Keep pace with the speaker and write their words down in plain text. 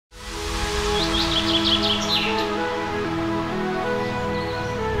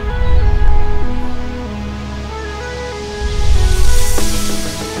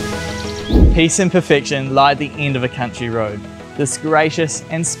Peace and perfection lie at the end of a country road. This gracious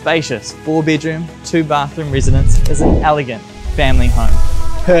and spacious 4-bedroom, 2-bathroom residence is an elegant family home,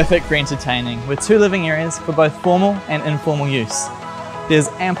 perfect for entertaining with 2 living areas for both formal and informal use. There's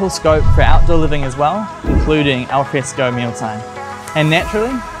ample scope for outdoor living as well, including alfresco mealtime. And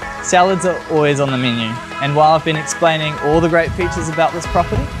naturally, salads are always on the menu. And while I've been explaining all the great features about this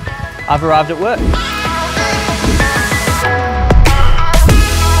property, I've arrived at work.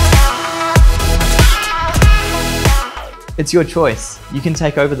 It's your choice. You can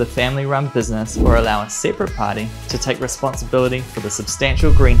take over the family-run business or allow a separate party to take responsibility for the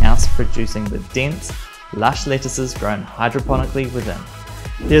substantial greenhouse producing the dense, lush lettuces grown hydroponically within.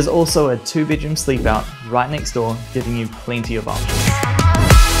 There's also a 2-bedroom sleep-out right next door, giving you plenty of options.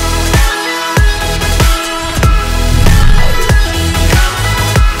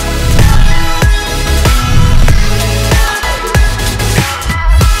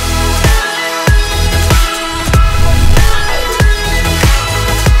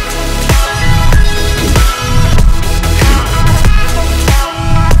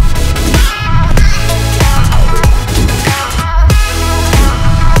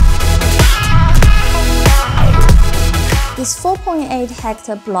 This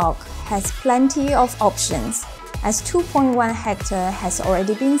 4.8-hectare block has plenty of options, as 2.1 hectare has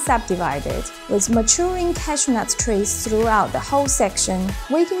already been subdivided, with maturing cashew nut trees throughout the whole section,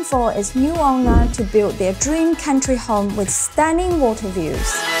 waiting for its new owner to build their dream country home with stunning water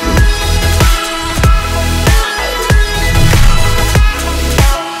views.